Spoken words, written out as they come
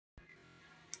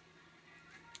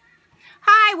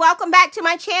Hi, welcome back to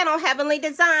my channel, Heavenly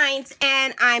Designs,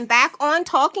 and I'm back on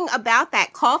talking about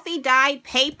that coffee dyed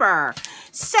paper.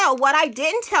 So what I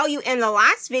didn't tell you in the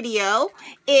last video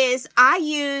is I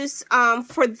use,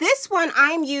 for this one,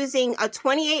 I'm using a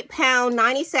 28 pound,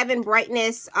 97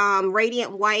 brightness,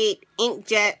 radiant white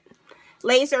inkjet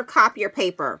laser copier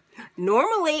paper.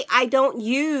 Normally, I don't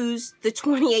use the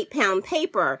 28 pound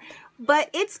paper,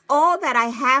 but it's all that I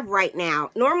have right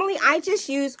now. Normally, I just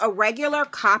use a regular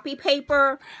copy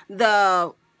paper,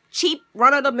 the cheap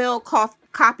run-of-the-mill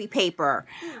copy paper.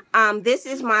 This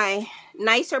is my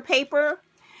nicer paper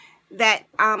that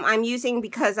I'm using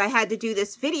because I had to do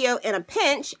this video in a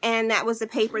pinch, and that was the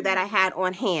paper that I had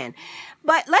on hand.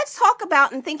 But let's talk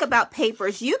about and think about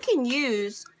papers. You can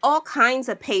use all kinds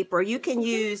of paper. You can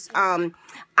use,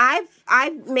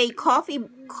 I've made coffee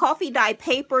dye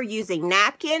paper using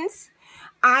napkins.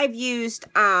 I've used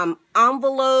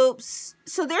envelopes.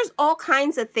 So there's all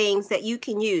kinds of things that you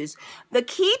can use. The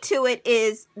key to it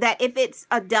is that if it's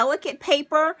a delicate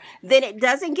paper, then it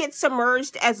doesn't get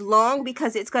submerged as long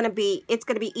because it's going to be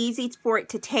easy for it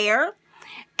to tear.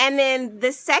 And then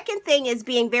the second thing is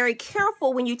being very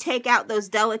careful when you take out those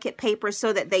delicate papers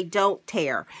so that they don't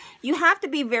tear. You have to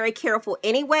be very careful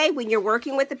anyway when you're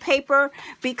working with the paper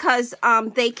because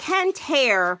they can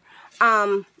tear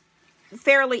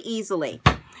fairly easily.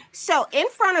 So in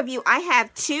front of you, I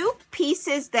have two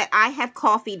pieces that I have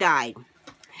coffee dyed.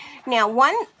 Now,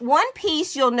 one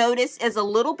piece you'll notice is a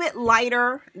little bit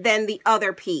lighter than the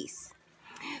other piece.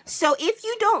 So if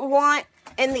you don't want,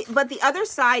 but the other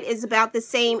side is about the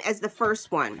same as the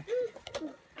first one.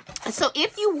 So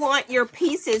if you want your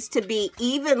pieces to be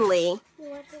evenly,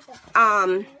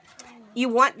 you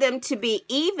want them to be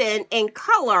even in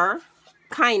color,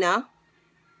 kinda,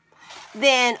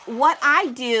 then what I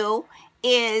do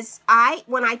is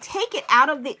when I take it out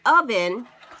of the oven,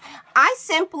 I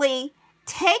simply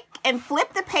take and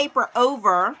flip the paper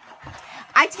over.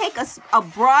 I take a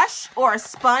brush or a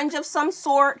sponge of some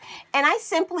sort, and I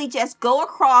simply just go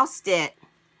across it,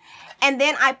 and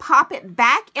then I pop it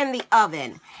back in the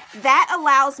oven. That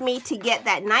allows me to get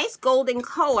that nice golden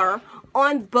color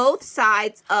on both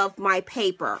sides of my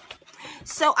paper.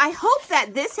 So I hope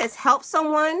that this has helped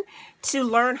someone to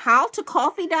learn how to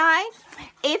coffee dye.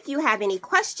 If you have any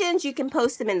questions, you can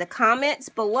post them in the comments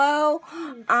below.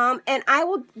 And I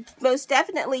will most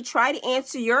definitely try to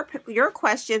answer your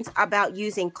questions about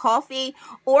using coffee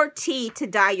or tea to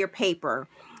dye your paper.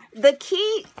 The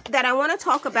key that I want to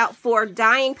talk about for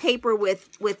dyeing paper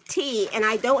with tea, and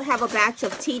I don't have a batch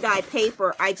of tea dye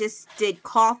paper, I just did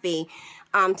coffee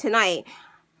tonight.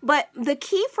 But the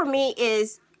key for me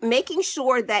is making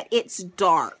sure that it's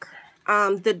dark.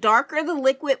 The darker the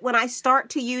liquid when I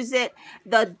start to use it,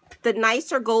 the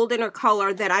nicer golden or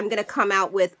color that I'm going to come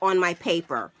out with on my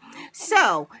paper.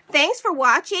 So thanks for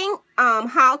watching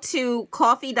how to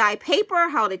coffee dye paper,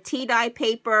 how to tea dye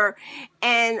paper,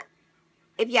 and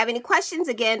if you have any questions,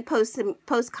 again,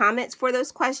 post comments for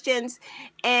those questions.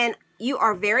 And you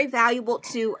are very valuable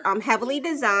to Heavenly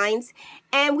Designs,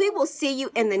 and we will see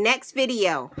you in the next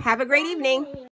video. Have a great evening.